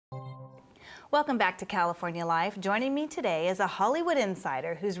Welcome back to California Life. Joining me today is a Hollywood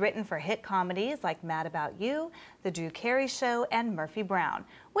insider who's written for hit comedies like Mad About You, The Drew Carey Show, and Murphy Brown,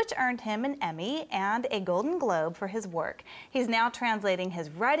 which earned him an Emmy and a Golden Globe for his work. He's now translating his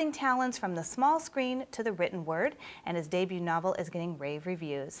writing talents from the small screen to the written word, and his debut novel is getting rave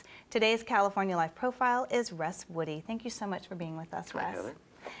reviews. Today's California Life profile is Russ Woody. Thank you so much for being with us, Russ. Hi, Heather.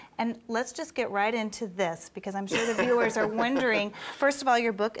 And let's just get right into this, because I'm sure the viewers are wondering. First of all,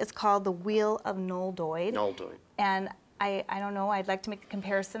 your book is called The Wheel of Noldoid. Noldoid. And I don't know, I'd like to make a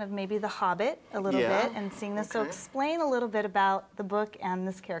comparison of maybe The Hobbit a little bit and seeing this. Okay. So explain a little bit about the book and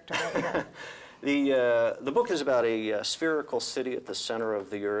this character right here. The book is about a spherical city at the center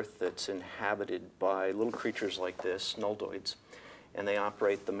of the earth that's inhabited by little creatures like this, Noldoids, and they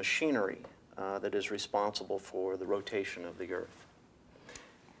operate the machinery that is responsible for the rotation of the earth.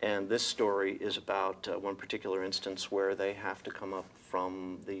 And this story is about one particular instance where they have to come up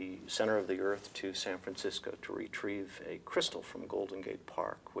from the center of the earth to San Francisco to retrieve a crystal from Golden Gate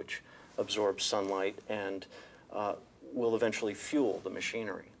Park, which absorbs sunlight and will eventually fuel the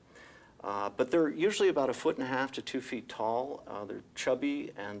machinery. But they're usually about 1.5 to 2 feet tall. They're chubby,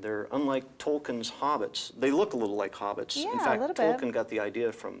 and they're unlike Tolkien's hobbits. They look a little like hobbits. Yeah, in fact, a little Tolkien bit. got the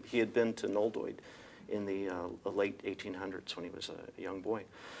idea from, he had been to Noldoid in the late 1800s when he was a young boy.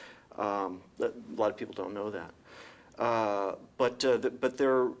 A lot of people don't know that. But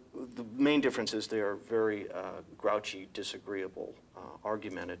the main difference is they are very grouchy, disagreeable,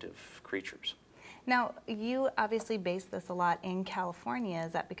 argumentative creatures. Now, you obviously base this a lot in California.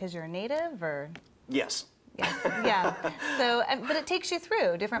 Is that because you're a native, or? Yes. Yes. Yeah. So, but it takes you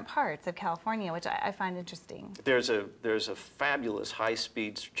through different parts of California, which I find interesting. There's a fabulous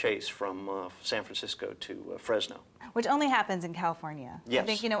high-speed chase from San Francisco to Fresno, which only happens in California. Yes. I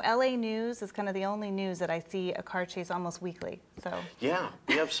think, you know, LA news is kind of the only news that I see a car chase almost weekly. So. Yeah,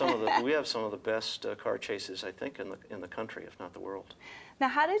 we have some of the best car chases, I think, in the country, if not the world. Now,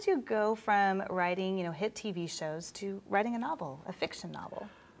 how did you go from writing, you know, hit TV shows to writing a novel, a fiction novel?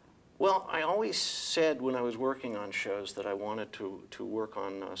 Well, I always said when I was working on shows that I wanted to work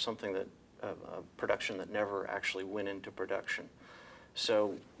on something that, a production that never actually went into production.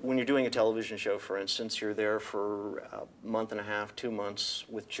 So when you're doing a television show, for instance, you're there for a month and a half, 2 months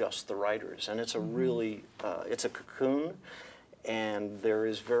with just the writers. And it's a really, it's a cocoon, and there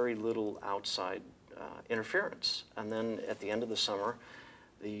is very little outside interference. And then at the end of the summer,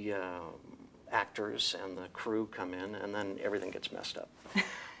 the actors and the crew come in, and then everything gets messed up.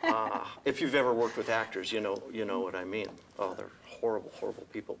 If you've ever worked with actors, you know what I mean. Oh, they're horrible, horrible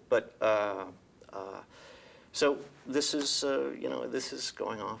people. But so this is, you know, this is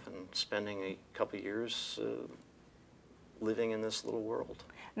going off and spending a couple of years living in this little world.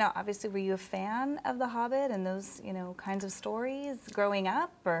 Now, obviously, were you a fan of The Hobbit and those, you know, kinds of stories growing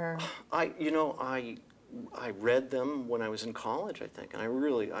up, or? I read them when I was in college, I think, and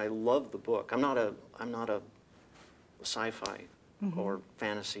I love the book. I'm not a sci-fi or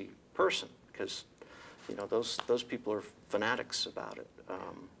fantasy person, because, you know, those people are fanatics about it.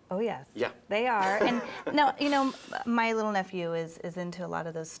 Oh yes, yeah, they are. And now, you know, my little nephew is into a lot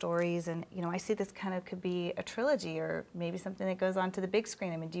of those stories, and you know, I see this kind of could be a trilogy or maybe something that goes on to the big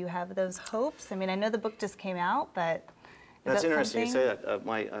screen. I mean, do you have those hopes? I mean, I know the book just came out, but that's interesting you say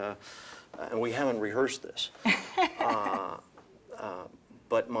that. And we haven't rehearsed this.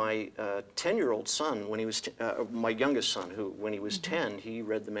 But my 10-year-old son, when he was my youngest son, who when he was 10, he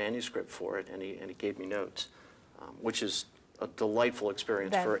read the manuscript for it, and he gave me notes, which is a delightful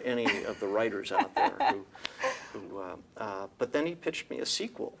experience for any of the writers out there. But then he pitched me a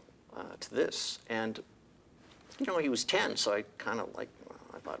sequel to this, and you know, he was 10, so I kind of I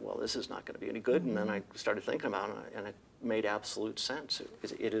thought, well, this is not going to be any good, and then I started thinking about it, and it made absolute sense.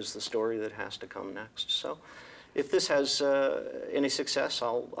 It is the story that has to come next. So if this has any success,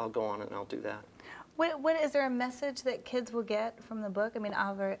 I'll go on and I'll do that. What is there a message that kids will get from the book? I mean,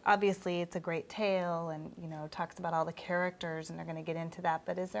 obviously it's a great tale, and you know, talks about all the characters, and they're going to get into that.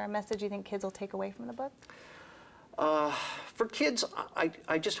 But is there a message you think kids will take away from the book? For kids,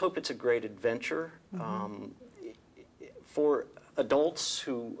 I just hope it's a great adventure. For adults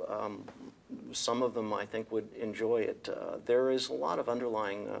who, some of them I think would enjoy it, there is a lot of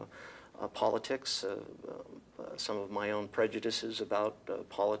underlying politics, some of my own prejudices about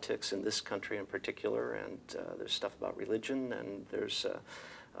politics in this country in particular, and there's stuff about religion, and there's,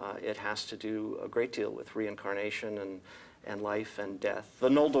 it has to do a great deal with reincarnation and life and death. The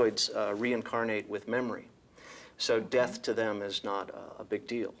Noldoids reincarnate with memory, so death to them is not a big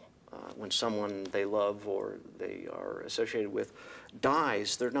deal. When someone they love or they are associated with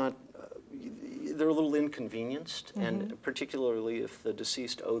dies, they're not, they're a little inconvenienced, and particularly if the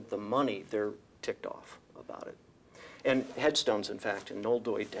deceased owed them money, they're ticked off about it. And headstones, in fact, in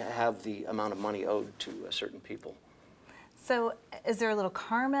Noldoid have the amount of money owed to certain people. So is there a little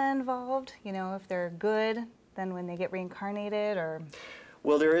karma involved? You know, if they're good, then when they get reincarnated, or?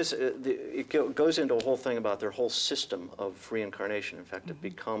 Well, there is, it goes into a whole thing about their whole system of reincarnation. In fact, it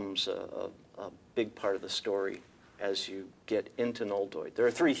becomes a big part of the story as you get into Noldoid. There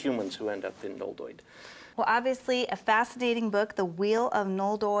are 3 humans who end up in Noldoid. Well, obviously a fascinating book, The Wheel of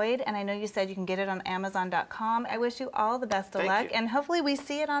Noldoid, and I know you said you can get it on Amazon.com. I wish you all the best of luck, and hopefully we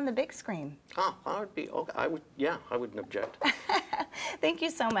see it on the big screen. Oh, I would be, okay. I wouldn't object. Thank you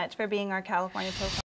so much for being our California Profile.